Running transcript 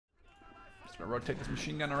gonna rotate this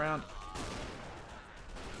machine gun around.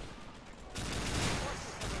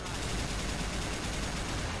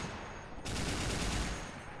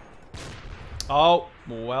 Oh,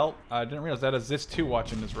 well, I didn't realize that is this too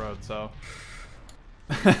watching this road, so.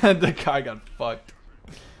 The guy got fucked.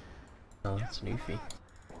 Oh, that's newfie.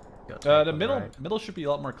 The middle should be a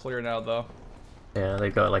lot more clear now, though. Yeah, they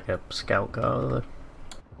got like a scout car with a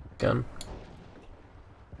gun.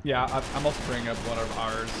 Yeah, I'm also bringing up one of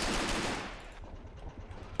ours.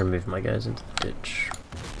 Remove my guys into the ditch.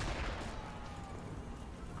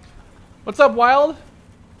 What's up, Wild?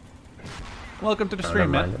 Welcome to the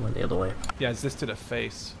stream, man. man. It went the other way. Yeah, it's this to the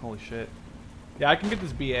face. Holy shit. Yeah, I can get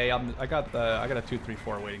this BA. I got a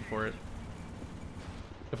 234 waiting for it.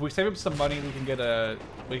 If we save up some money, we can get the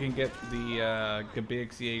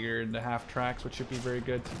Gebirgsjäger in the half tracks, which should be very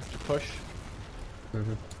good to push.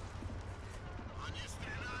 Mm-hmm.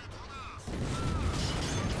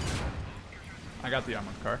 I got the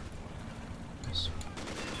armored car. Nice.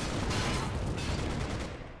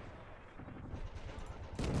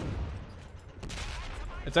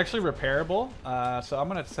 It's actually repairable, so I'm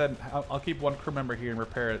gonna send. I'll keep one crew member here and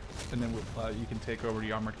repair it, and then you can take over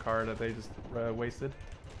the armored car that they just wasted.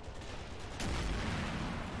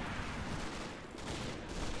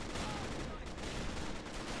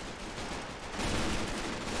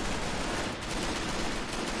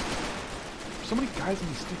 There's so many guys in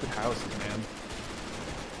these stupid houses, man.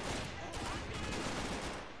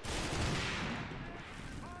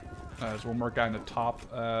 There's one more guy in the top.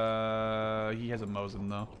 He has a Mosin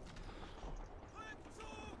though.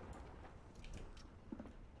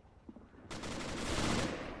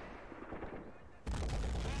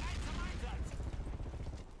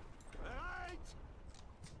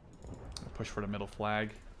 Push for the middle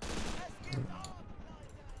flag.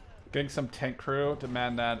 Getting some tank crew to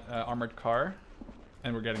man that armored car,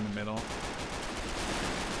 and we're getting the middle.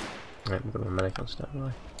 Right, we've got my medic on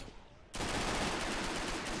standby.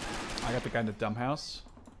 I got the guy in the dumb house.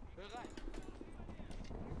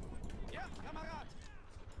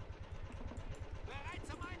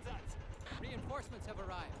 Reinforcements have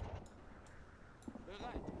arrived.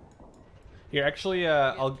 Here, actually,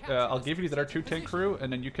 I'll give you the other 2 tank crew,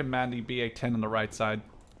 and then you can man the BA-10 on the right side.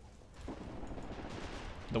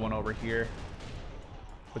 The one over here.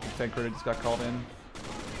 With the tank crew that just got called in.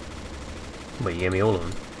 Wait, you gave me all of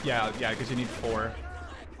them? Yeah, because you need 4.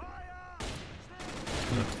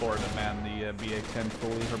 You need 4 to man the BA-10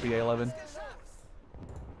 fully, or BA-11.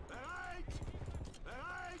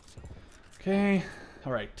 Okay,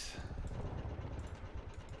 alright.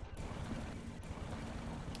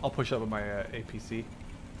 I'll push up with my APC.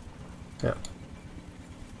 Yeah.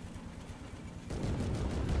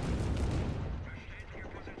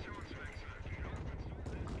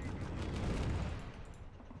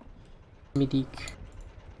 Medic.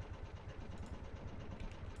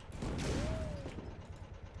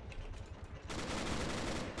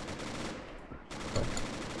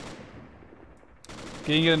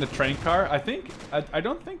 Can you get in the train car? I think I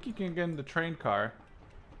don't think you can get in the train car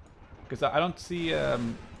because I don't see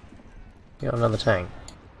You got another tank.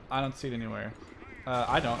 I don't see it anywhere.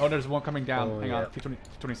 I don't. Oh, there's one coming down. Oh, Hang yeah. on,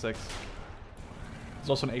 T26. There's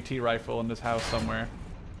also an AT rifle in this house somewhere.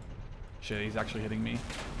 Shit, he's actually hitting me.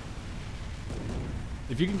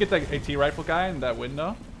 If you can get that AT rifle guy in that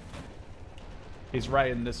window, he's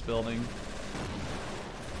right in this building.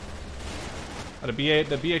 The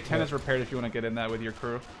BA-10 is repaired if you want to get in that with your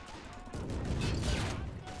crew.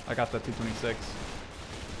 I got the T26.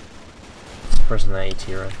 Person that AT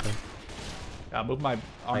rifle. Yeah, I'll move my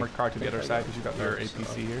armored car to the other side because you got their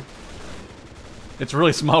APC here. It's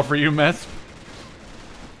really small for you, Mess.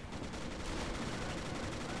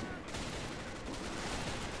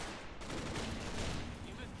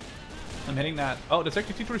 I'm hitting that. Oh, the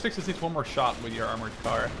Sector T26 just needs one more shot with your armored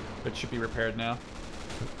car, but it should be repaired now.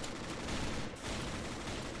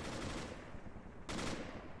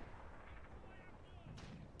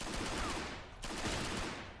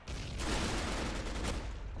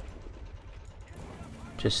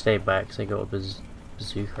 Just stay back because they got a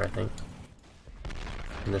bazooka, I think.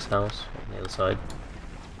 In this house, on the other side.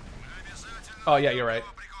 Oh, yeah, you're right.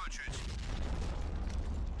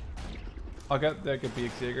 I'll get the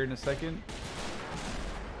Gebirgsjäger in a second.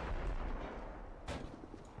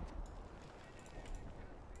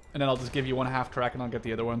 And then I'll just give you one half track and I'll get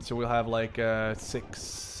the other one. So we'll have like 6,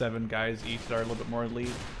 7 guys each that are a little bit more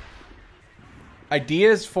elite.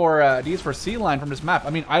 Ideas for sea line from this map. I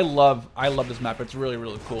mean, I love this map. It's really,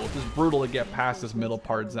 really cool. It's just brutal to get past this middle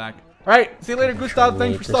part, Zach. All right, see you later, Gustav.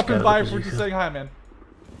 Thanks for stopping by. For just saying hi, man.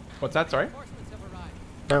 What's that? Sorry.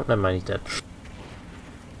 No, never mind. He's dead.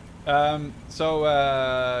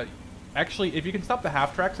 Actually, if you can stop the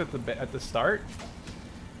half tracks at the start,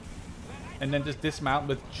 and then just dismount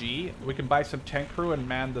with G, we can buy some tank crew and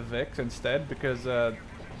man the Vics instead, because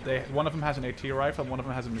one of them has an AT rifle and one of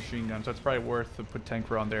them has a machine gun, so it's probably worth to put tank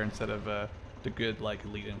crew on there instead of the good like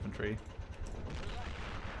elite infantry.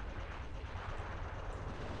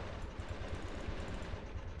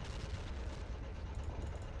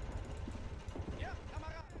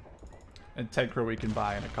 And tank crew we can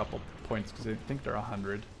buy in a couple points because I think they're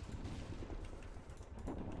 100.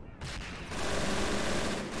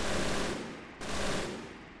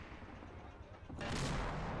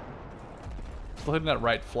 Still hitting that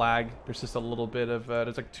right flag. There's just a little bit of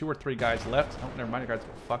there's like 2 or 3 guys left. Oh, never mind. Your guys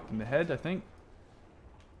got fucked in the head, I think.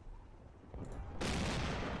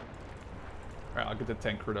 Alright, I'll get the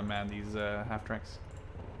tank crew to man these half tracks.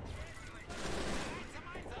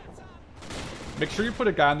 Make sure you put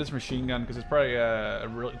a guy on this machine gun because it's probably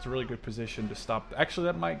it's a really good position to stop. Actually,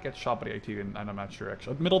 that might get shot by the AT, and I'm not sure.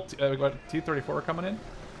 Actually, middle T-34 coming in.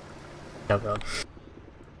 Oh god.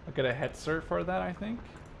 I'll get a hetzer for that, I think.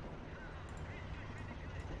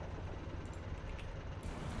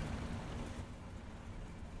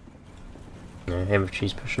 Yeah,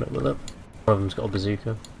 infantry's pushing up with it. One of them's got a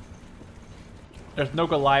bazooka. There's no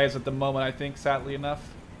Goliaths at the moment, I think, sadly enough.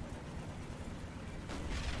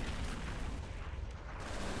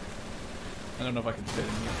 I don't know if I can fit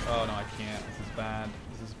in here. Oh no, I can't. This is bad.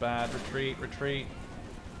 This is bad. Retreat, retreat.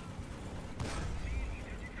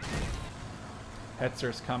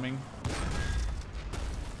 Hetzer's coming.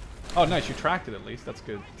 Oh nice, you tracked it at least. That's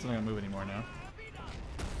good. It's not gonna move anymore now.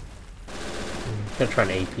 I'm gonna try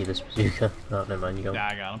and AP this bazooka. Oh, never mind, you go. Yeah,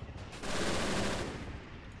 I got him.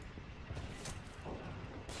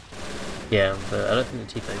 Yeah, but I don't think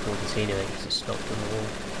the T-34 can see anything because it's stopped on the wall.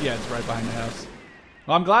 Yeah, it's right behind the house.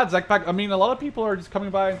 Well, I'm glad Zach Pack. I mean, a lot of people are just coming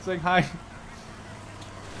by and saying hi.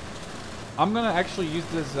 I'm gonna actually use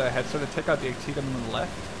this headset to take out the AT gun on the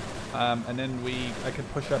left, and then I can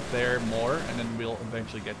push up there more, and then we'll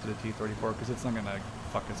eventually get to the T-34 because it's not gonna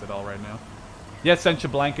fuck us at all right now. Yeah,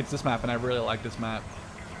 Sencha Blankets this map, and I really like this map.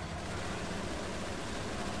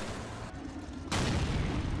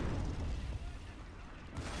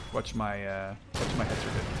 Watch my headset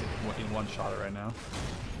in one shot right now.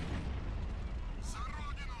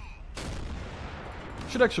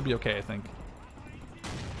 Should actually be okay, I think.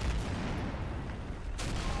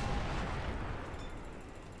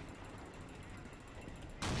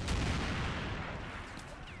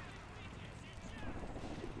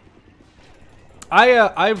 I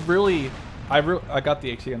got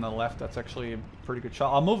the AT on the left. That's actually a pretty good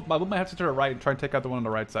shot. I'll move my headset to the right and try and take out the one on the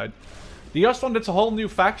right side. The Ostfront, it's a whole new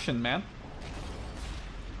faction, man.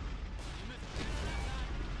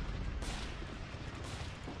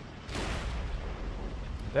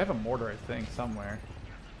 They have a mortar, I think, somewhere.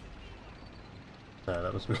 No,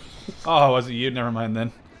 that was me. Oh, was it you? Never mind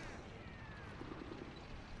then.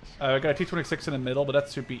 I got a T-26 in the middle, but that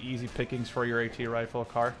should be easy pickings for your AT rifle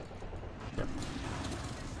car. Yep.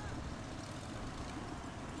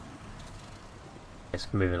 It's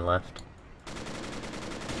moving left.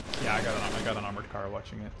 Yeah, I got an armored car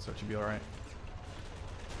watching it, so it should be all right.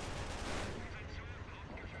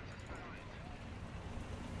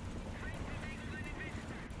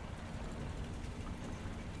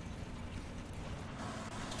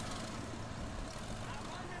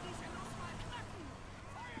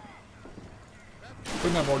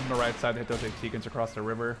 Putting my board on the right side to hit those AT guns across the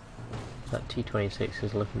river. That T-26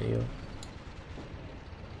 is looking at you.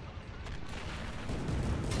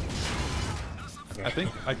 I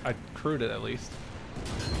think I crewed it at least.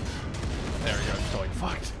 There we go, it's totally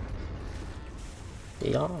fucked.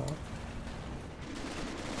 Yeah.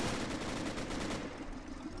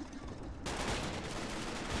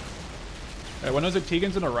 Alright, when those AT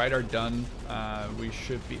guns on the right are done, we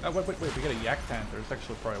should be... Oh, wait, we got a Yak Panther. It's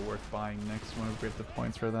actually probably worth buying next one if we have the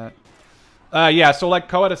points for that. Yeah, so like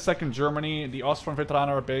Coed is second Germany. The Ostfront Veteranen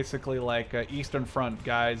are basically like Eastern Front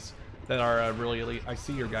guys that are really elite. I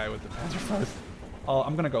see your guy with the Panzer first.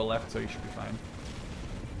 I'm gonna go left, so you should be fine.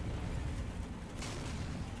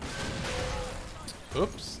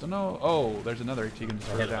 Oops, don't know. Oh, there's another AT gun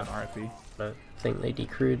just right down, RFP. I think they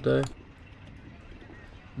decrewed though.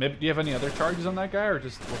 Maybe, do you have any other charges on that guy, or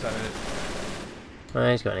just was that it?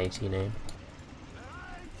 Oh, he's got an 18 name.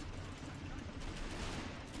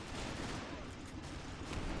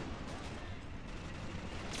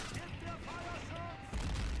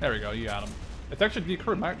 There we go, you got him. It's actually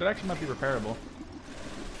decrewed. That actually might be repairable.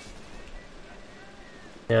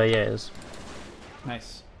 Yeah, it is.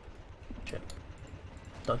 Nice. Shit.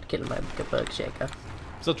 Don't kill my bug shaker.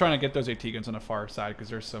 Still trying to get those AT guns on the far side because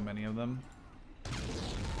there's so many of them.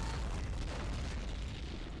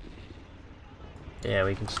 Yeah,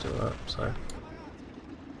 we can still up, so.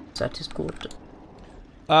 That is good.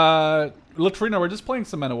 Latrina, we're just playing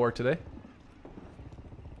some Men of War today.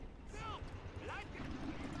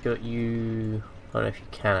 Got you. I don't know if you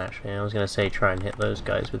can actually. I was gonna say try and hit those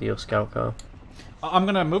guys with your scout car. I'm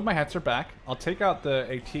gonna move my hetzer back. I'll take out the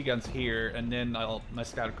AT guns here, and then my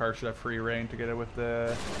scout car should have free reign to get it with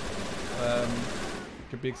the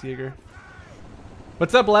Gebirgsjäger.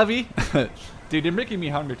 What's up, Levy? Dude, you're making me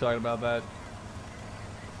hungry talking about that.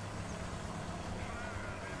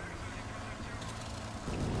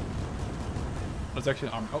 It's actually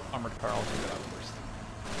an armored car. I'll take that out first.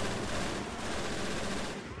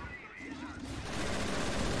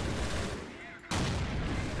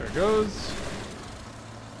 There it goes.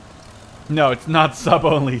 No, it's not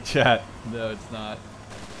sub-only, chat. No, it's not.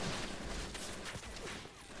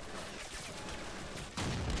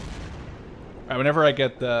 Alright, whenever I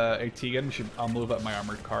get the AT gun, I'll move up my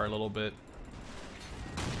armored car a little bit.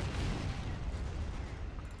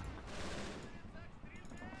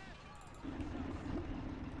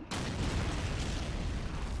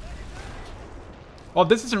 Well,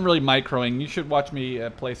 this isn't really microing. You should watch me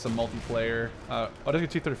play some multiplayer. Oh, there's a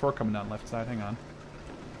T-34 coming down left side. Hang on.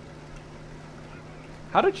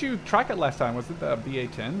 How did you track it last time? Was it the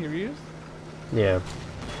BA-10 you used? Yeah.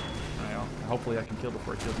 Well, hopefully I can kill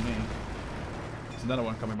before it kills me. There's another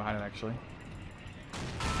one coming behind it, actually.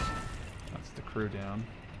 That's the crew down.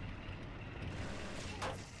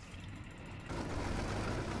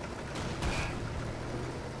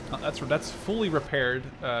 Oh, that's fully repaired.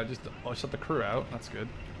 Just shut the crew out. That's good.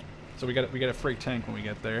 So we got a free tank when we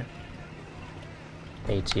get there.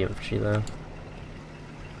 AT infantry though.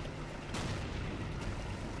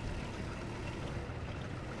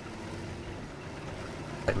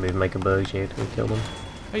 I'd move make a Gebirgsjäger to kill them.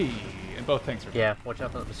 Hey, and both tanks are. Yeah, watch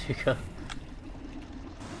out for that bazooka.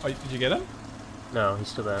 Oh, did you get him? No, he's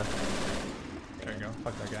still there. There you go.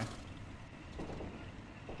 Fuck that guy.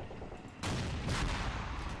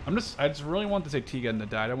 I just really want this AT gun to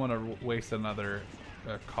die. I don't want to waste another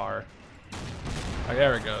car. Oh,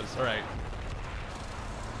 there it goes. All right.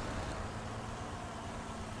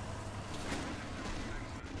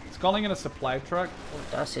 It's calling in a supply truck.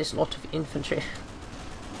 Das ist a lot of infantry.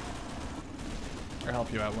 I'll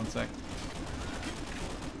help you out one sec.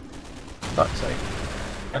 Fuck's sake.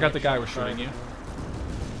 I got the guy who was shooting you.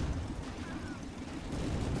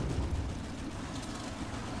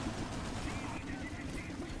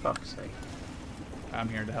 Fuck's sake. I'm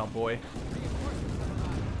here to help, boy.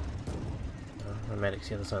 My medic's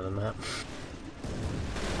the other side of the map.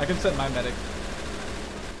 I can set my medic.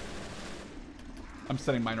 I'm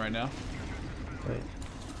setting mine right now. Wait.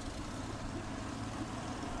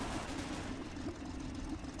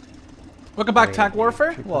 Welcome back, Oh, yeah, TAC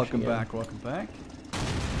Warfare. true Welcome push, back, yeah. welcome back.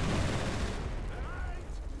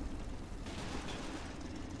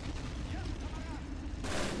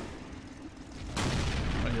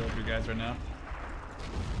 I'm gonna heal up you guys right now.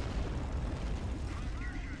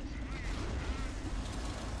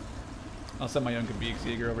 I'll set my young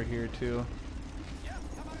Gebirgsjäger over here too.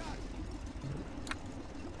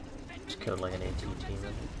 Just killed like an AT team.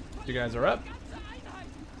 You guys are up.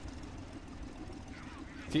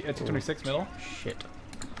 T26 middle. Shit.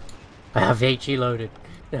 I have the HE loaded.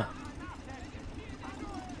 Yeah.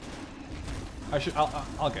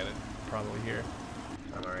 I'll get it probably here.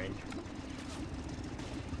 I'm a range.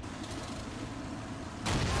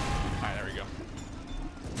 Alright, there we go.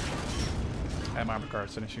 I have my armor car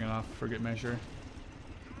finishing it off for good measure.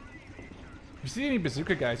 If you see any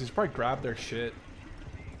bazooka guys, just probably grab their shit.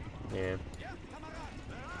 Yeah.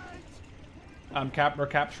 We're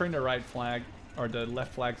capturing the right flag, or the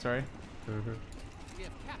left flag, sorry. Mm-hmm. We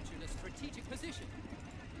have captured a strategic position.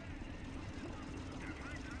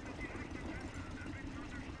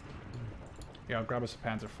 Yeah, I'll grab us a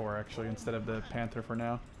Panzer IV actually, instead of the Panther for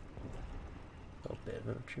now. A bit of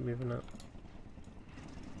infantry moving up.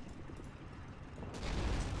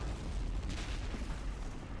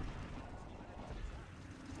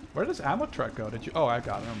 Where does ammo truck go? Did you? Oh, I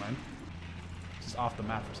got it. Never mind. It's just off the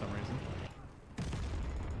map for some reason.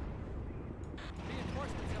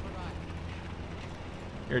 Reinforcements have arrived.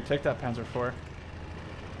 Here, take that Panzer IV.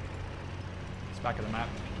 It's back of the map.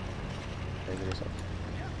 Maybe this up.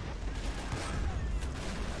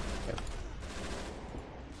 Yep.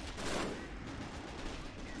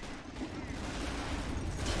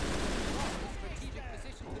 Strategic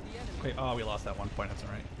position to the enemy. Wait, oh, we lost that 1 point. That's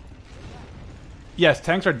alright. Yes,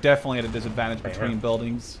 tanks are definitely at a disadvantage between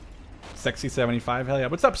buildings. Sexy 75, hell yeah.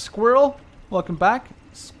 What's up, Squirrel? welcome back.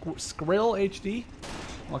 Skrill HD,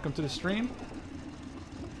 welcome to the stream.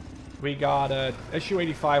 We got a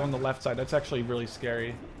SU-85 on the left side. That's actually really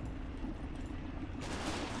scary.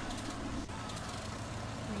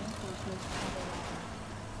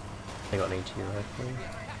 I got an AT rifle.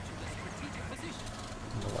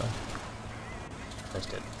 On the left. That's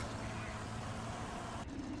dead.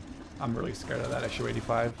 I'm really scared of that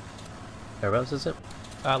SU-85. Whereabouts is it?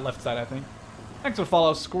 Left side, I think. Thanks for the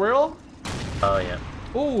follow, Squirrel. Oh yeah.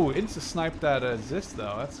 Ooh, insta-snipe that Zist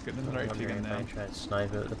though. That's good. Another AT gun there. Try to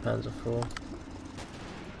snipe it with the Panzer IV. Lost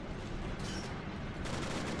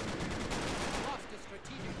a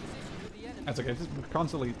strategic position to the enemy. That's okay. Just we're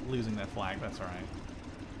constantly losing that flag. That's all right.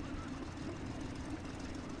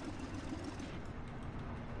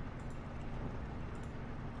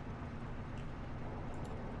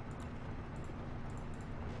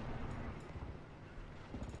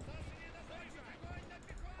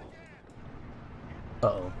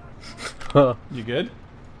 Uh-oh. You good?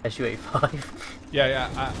 SU-85.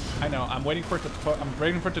 Yeah. I know. I'm waiting for it to. I'm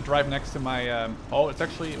waiting for it to drive next to my. Oh, it's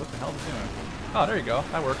actually. What the hell is it doing? Oh, there you go.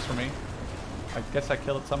 That works for me. I guess I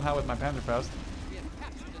killed it somehow with my Panzerfaust. We have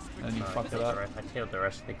captured a strategic And you fucked it up. I killed the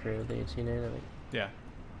rest of the crew of the AT now, I think. Yeah.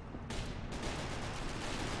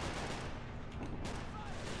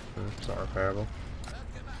 It's not repairable.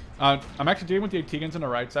 I'm actually dealing with the AT guns on the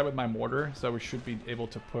right side with my mortar, so we should be able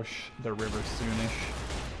to push the river soonish.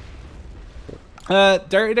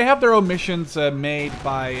 They have their own missions made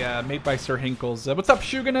by Sir Hinkles. What's up,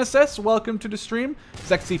 Shugan SS? Welcome to the stream.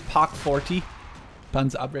 Sexy Pak 40.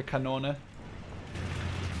 Panzer Abwehrkanone.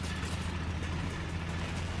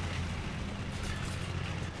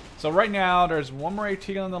 So right now there's one more AT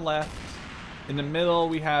gun on the left. In the middle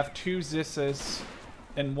we have 2 Zisses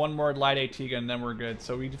and 1 more light AT gun, and then we're good.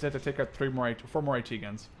 So we just have to take out 4 more AT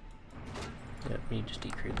guns. Yep, you just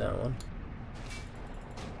decrewed that one.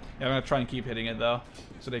 Yeah, I'm gonna try and keep hitting it though,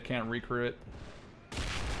 so they can't recrew it.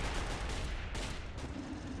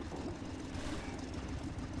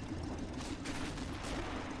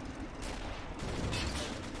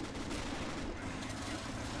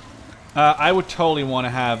 I would totally want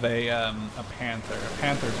to have a Panther. A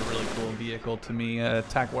Panther's a really cool vehicle to me.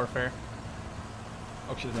 Attack warfare.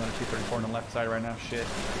 Oh shit, there's another T-34 on the left side right now. Shit.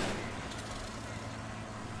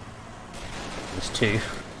 There's 2.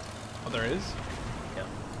 Oh, there is? Yep.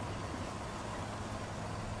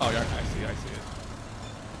 Oh, yeah, I see it.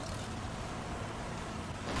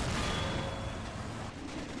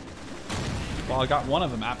 Well, I got one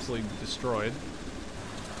of them absolutely destroyed.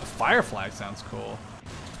 A Firefly sounds cool.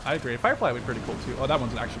 I agree. A Firefly would be pretty cool too. Oh, that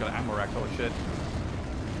one's actually got an ammo rack. Holy shit.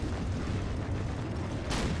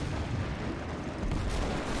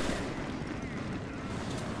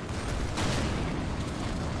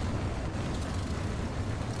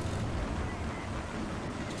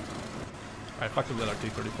 Alright, fuck with that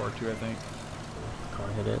T-34 too, I think.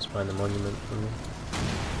 Can't hit it, it's behind the monument for me.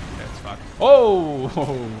 Okay, it's fucked.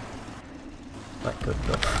 Oh! That could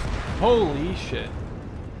go. Holy shit.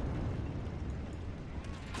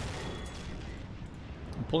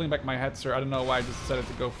 I'm pulling back my hetzer. I don't know why I just decided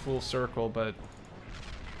to go full circle, but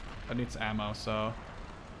that needs ammo, so.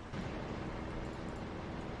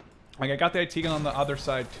 Like, I got the IT gun on the other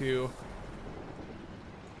side too.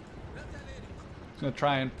 I'm gonna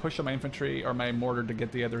try and push on my infantry or my mortar to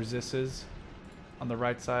get the other Zisses on the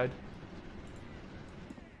right side.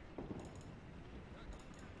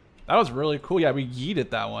 That was really cool. Yeah, we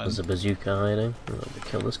yeeted that one. There's a bazooka hiding. I'm going to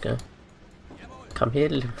kill this guy. Come here,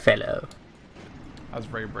 little fellow. That was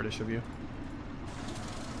very British of you.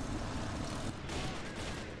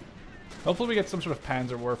 Hopefully we get some sort of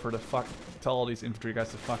Panzer warfare to tell all these infantry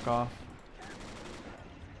guys to fuck off.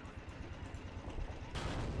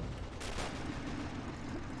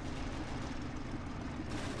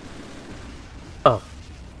 Oh.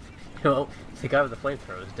 Well, the guy with the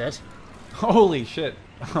flamethrower is dead. Holy shit.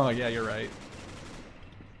 Oh yeah, you're right.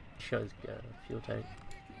 Shows fuel tank.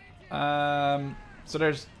 So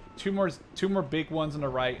there's two more big ones on the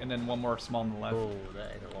right and then one more small on the left. Oh,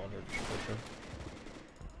 that ain't a long infantry.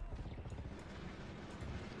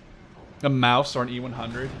 A mouse or an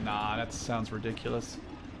E100? Nah, that sounds ridiculous.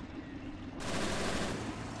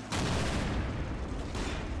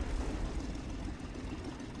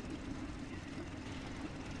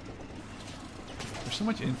 There's so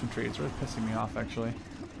much infantry, it's really pissing me off actually.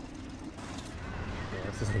 Yeah,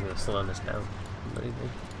 this is the thing that's slowing us down.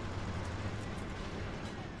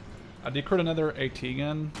 I decryed another AT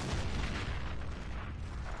gun.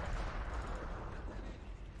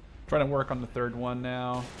 Trying to work on the third one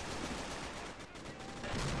now.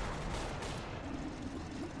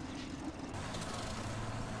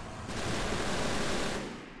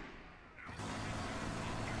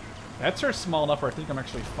 That's sort of small enough where I think I'm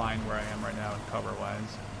actually fine where I am right now,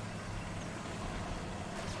 cover-wise.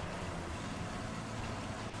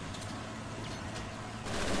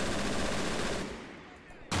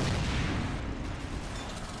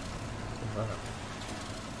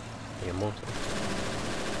 You're mortal.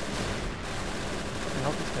 What the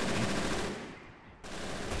hell just hit me?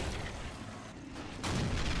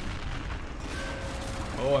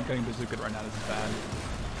 Oh, I'm getting bazookaed right now. This is bad.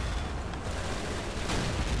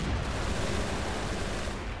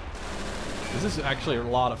 This is actually a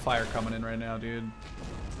lot of fire coming in right now, dude.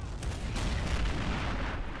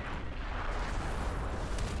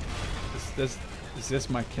 This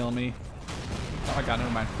might kill me. Oh my god,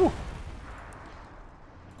 never mind. Whew.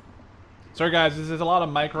 Sorry guys, there's a lot of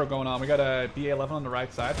micro going on. We got a BA-11 on the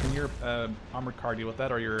right side. Can your armored car deal with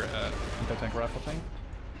that, or your anti-tank rifle thing?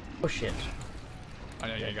 Oh shit. Oh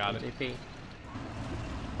yeah, you got it. Did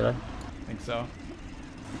I? I think so.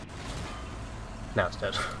 Now it's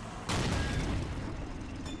dead.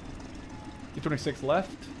 T-26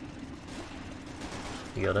 left.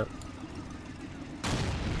 You got it?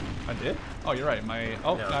 I did? Oh, you're right. My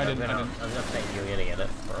no, I didn't. I was not saying you were gonna get it,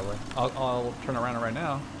 probably. I'll turn around right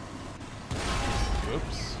now.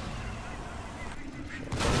 Oops. Shit,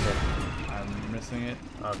 I'm missing it.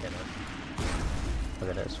 I'll get it. I'll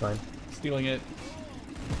get it, it's fine. Stealing it.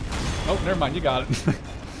 Oh, never mind. You got it.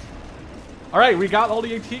 Alright, we got all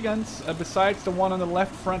the AT guns, besides the one on the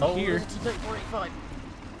left front here. Oh, T-485.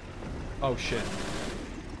 Oh, shit.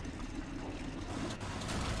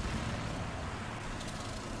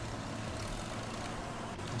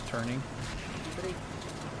 I'm turning.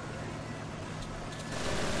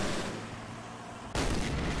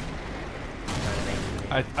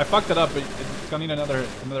 I fucked it up, but it's gonna need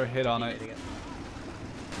another hit on it.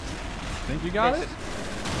 Think you got it?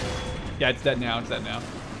 Yeah, it's dead now. It's dead now.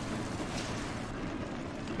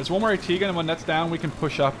 There's one more AT gun, and when that's down, we can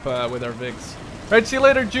push up with our Vigs. Alright, see you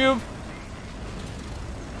later, Juve!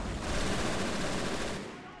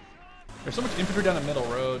 There's so much infantry down the middle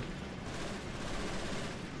road.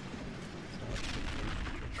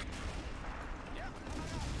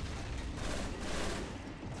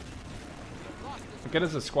 Get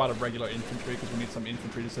us a squad of regular infantry, because we need some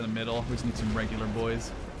infantry just in the middle. We just need some regular boys.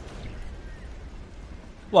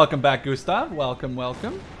 Welcome back, Gustav. Welcome,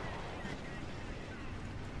 welcome.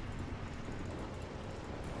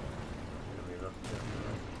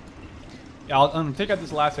 Yeah, I'll take out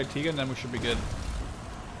this last IT gun, and then we should be good.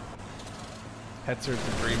 Hetzer's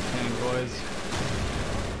the dream tank, boys.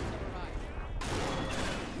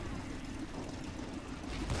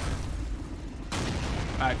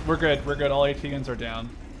 Alright, we're good. We're good. All AT guns are down.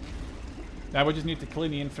 Now we just need to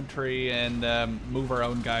clean the infantry and move our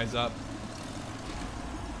own guys up.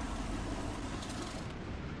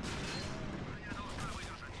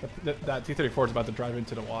 That T-34 is about to drive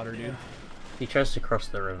into the water, dude. He tries to cross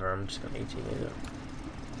the river. I'm just gonna AT it.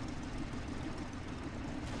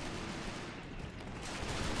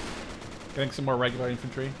 Getting some more regular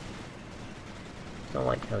infantry. I don't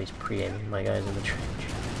like how he's pre-aiming my guys in the trench.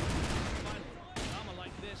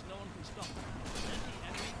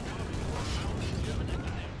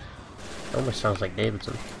 It almost sounds like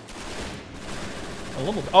Davidson. A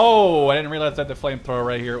little bit. Oh, I didn't realize I had the flamethrower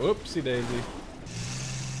right here. Oopsie daisy.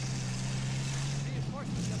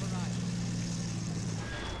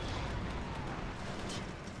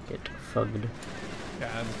 Get fugged. Yeah,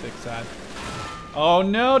 that's a big sad. Oh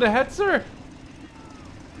no, the Hetzer!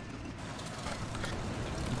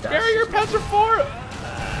 Bury your Panzer IV!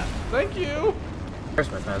 Thank you! Where's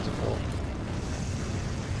my Panzer IV?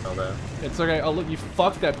 Oh, there. It's okay. Oh look, you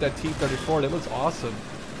fucked that T-34. That looks awesome.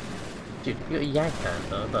 Dude, you got a Yag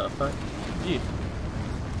Panther, what the fuck? Yeah.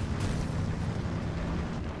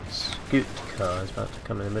 Scoot car is about to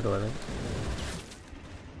come in the middle, I think.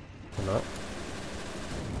 Or not.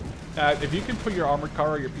 If you can put your armored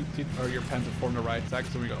car or your PT or your Panzer IV on the right side,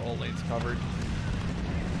 so we got all lanes covered.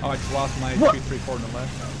 Oh, I just lost my 234 on the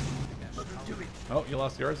left. Oh, you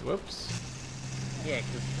lost yours. Whoops. Yeah,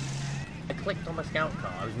 because I clicked on my scout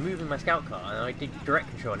car. I was moving my scout car, and I did direct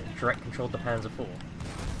control, and it direct controlled the Panzer IV.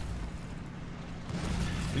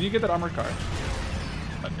 Did you get that armored car?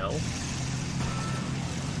 But no.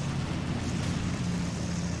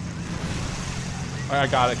 Alright, I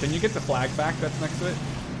got it. Can you get the flag back that's next to it?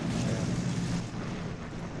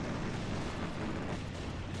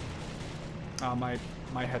 Oh, my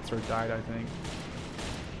Hetzer died, I think.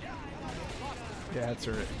 Yeah,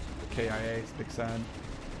 Hetzer KIA. It's big sad.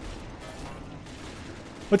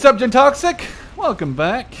 What's up, Gentoxic? Welcome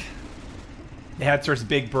back. The Hetzer's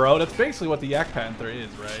big bro. That's basically what the Yak Panther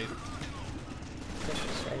is, right?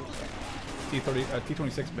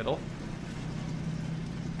 T26 middle.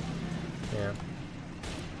 Yeah.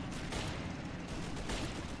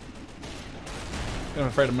 I'm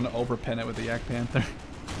afraid I'm gonna overpin it with the Yak Panther.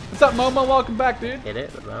 What's up, Momo? Welcome back, dude. Hit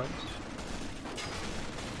it, the bounce.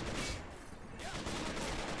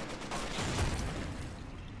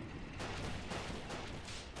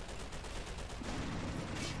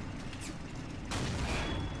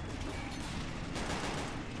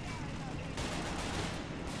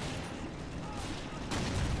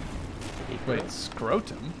 Wait,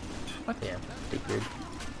 scrotum? What? Yeah, deep grid.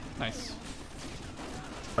 Nice.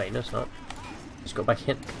 Wait, no, it's not. Just go back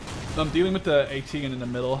in. So I'm dealing with the AT in the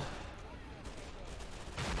middle.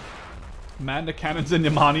 Man, the cannons in the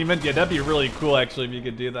monument. Yeah, that'd be really cool actually if you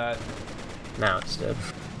could do that. Now it's dead.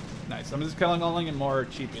 Nice. I'm just calling in more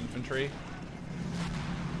cheap infantry.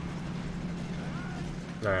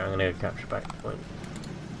 Alright, I'm gonna capture back point.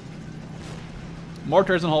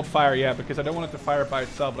 Mortar doesn't hold fire, yeah, because I don't want it to fire by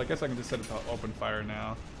itself, but I guess I can just set it to open fire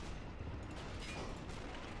now.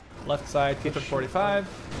 Left side, T-45.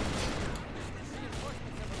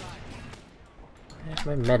 Where's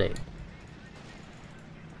my medic?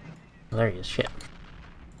 Oh, there he is, shit.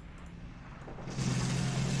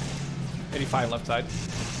 85 left side.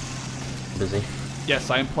 Busy.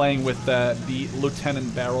 Yes, I am playing with the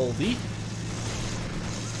Lieutenant Barrel D.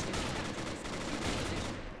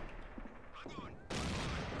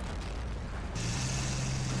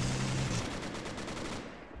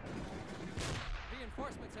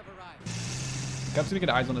 Reinforcements have arrived. Got to get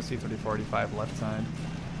eyes on the C-3045 left side.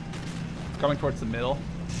 It's coming towards the middle.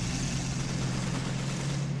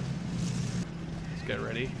 Let's get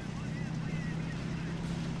ready.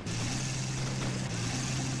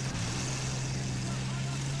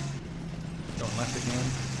 Going left again.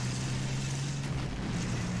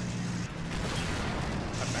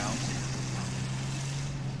 I bounced.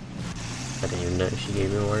 I didn't even notice she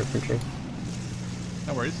gave me more infantry.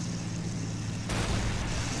 No worries.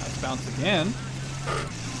 Let's bounce again.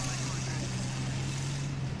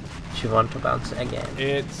 She wanted to bounce again.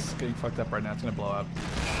 It's getting fucked up right now. It's gonna blow up.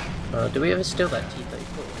 Do we ever steal that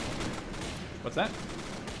T-34? What's that?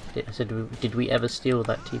 I said, did we ever steal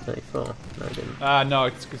that T-34? No, I didn't. No,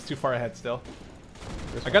 it's too far ahead still.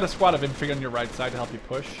 I got a squad of infantry on your right side to help you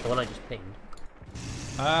push. The one I just pinged.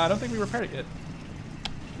 I don't think we repaired it yet.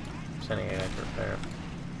 I'm sending a guy to repair it.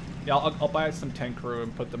 Yeah, I'll buy some tank crew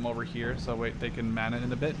and put them over here so wait they can man it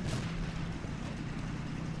in a bit.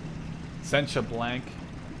 Sencha blank.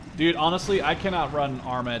 Dude, honestly, I cannot run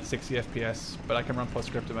Arma at 60 FPS, but I can run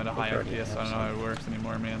Postscriptum at a high FPS, so I don't know how it works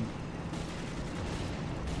anymore, man.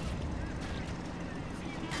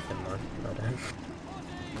 Never mind, I don't.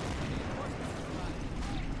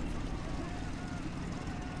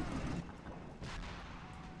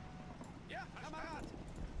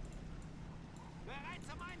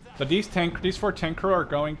 So these four tank crew are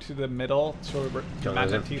going to the middle to man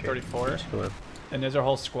the T-34. And there's our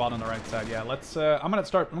whole squad on the right side. Yeah, let's I'm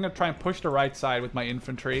gonna try and push the right side with my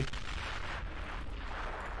infantry.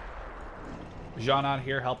 Jean out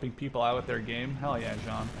here helping people out with their game. Hell yeah,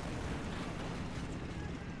 Jean.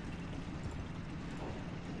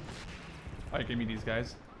 Alright, give me these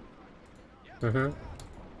guys. Oh,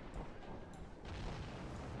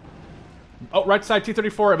 right side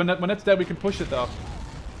T-34. When that's dead, we can push it though.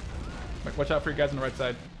 Watch out for you guys on the right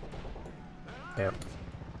side. Yeah.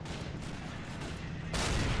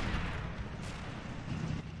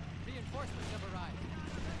 Reinforcements have arrived.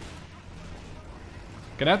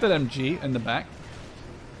 Get out that MG in the back.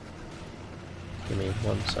 Give me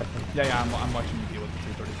 1 second. Yeah, I'm watching you deal with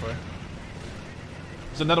the T-34.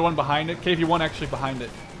 There's another one behind it. KV1 actually behind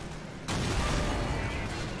it.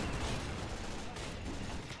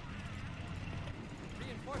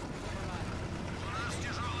 Reinforcements have arrived.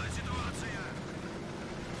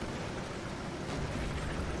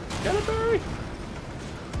 Get it, Barry!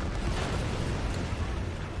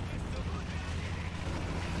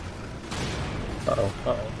 Uh-oh,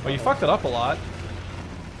 uh-oh. Well, you fucked it up a lot.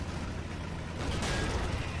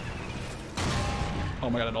 Oh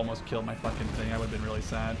my god, it almost killed my fucking thing. I would have been really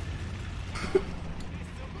sad.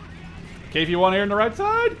 KV1 here on the right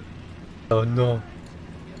side? Oh no.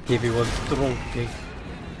 Give you one strong kick.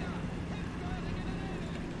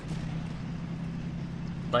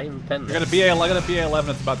 Not even 10. I got a BA11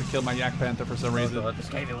 that's about to kill my Yak Panther for some reason. God, this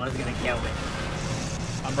KV1's gonna kill me.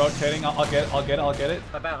 I'm rotating. I'll get it.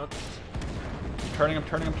 I bounced. I'm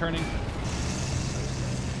turning.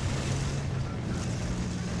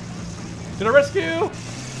 To the rescue!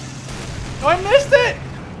 Oh, I missed it!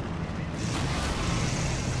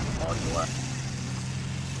 Oh, you what?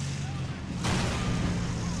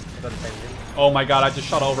 I got a penguin. Oh my god, I just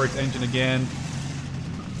shot over its engine again.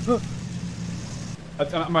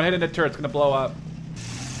 I'm gonna hit into the turret, it's gonna blow up.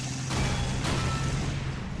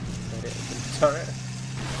 Turret.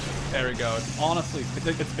 There we go. It's honestly,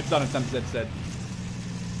 it's done. It's dead.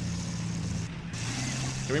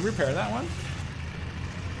 Can we repair that one?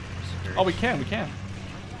 Oh, we can. You can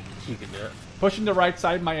do it. Pushing the right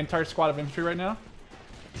side, my entire squad of infantry right now.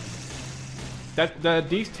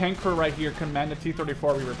 These tank crew right here command the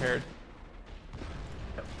T-34 we repaired.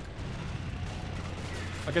 Yep.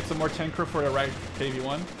 I'll get some more tank crew for the right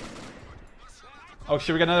KV-1. Oh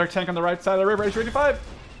shit, we got another tank on the right side of the river, HU-85!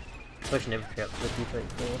 Pushing infantry up to the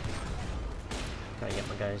T-34. Trying to get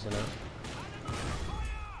my guys in it.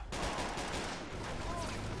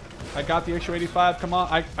 I got the HU-85, come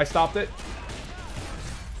on, I stopped it.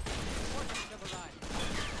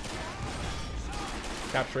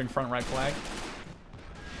 Capturing front right flag.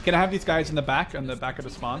 Can I have these guys in the back, on the back of the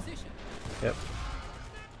spawn? Yep.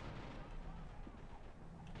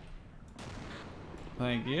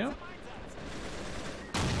 Thank you.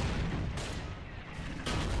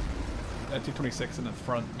 T-26 in the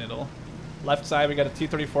front middle. Left side, we got a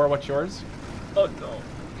T-34. What's yours? Oh no.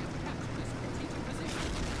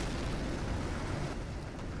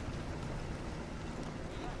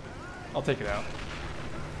 I'll take it out.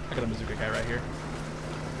 I got a bazooka guy right here.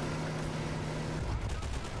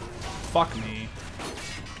 Fuck me.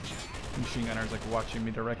 Machine gunner's like watching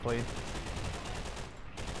me directly.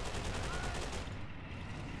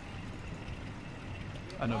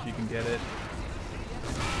 I don't know if you can get it.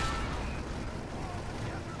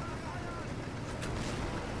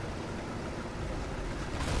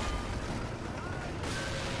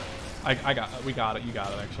 We got it, you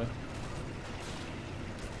got it actually.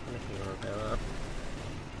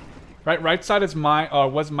 Right side is mine,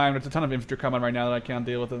 was mine, but it's a ton of infantry coming right now that I can't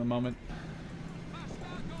deal with at the moment.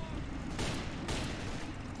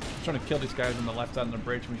 I'm trying to kill these guys on the left side of the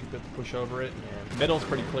bridge, we should be able to push over it. Yeah. Middle's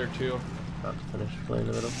pretty clear too. About to finish playing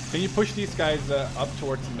the middle. Can you push these guys up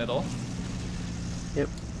towards the middle? Yep.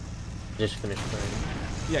 Just finished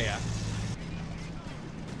playing. Yeah.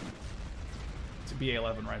 It's a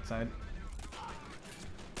BA-11 right side.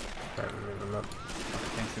 Trying to move them up.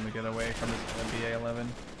 Can't seem to get away from this BA-11.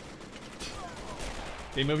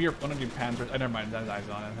 Can you move your one of your Panzers? Oh, never mind. That eyes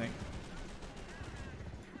on, I think.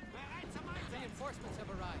 Reinforcements have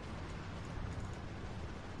arrived.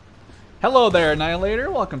 Hello there,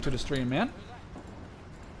 Annihilator. Welcome to the stream, man.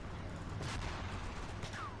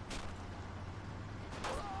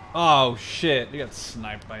 Oh shit! You got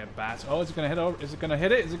sniped by a bat. Oh, is it gonna hit over? Is it gonna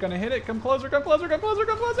hit it? Is it gonna hit it? Come closer! Come closer! Come closer!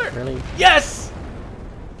 Come closer! Really? Yes!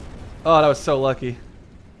 Oh, that was so lucky.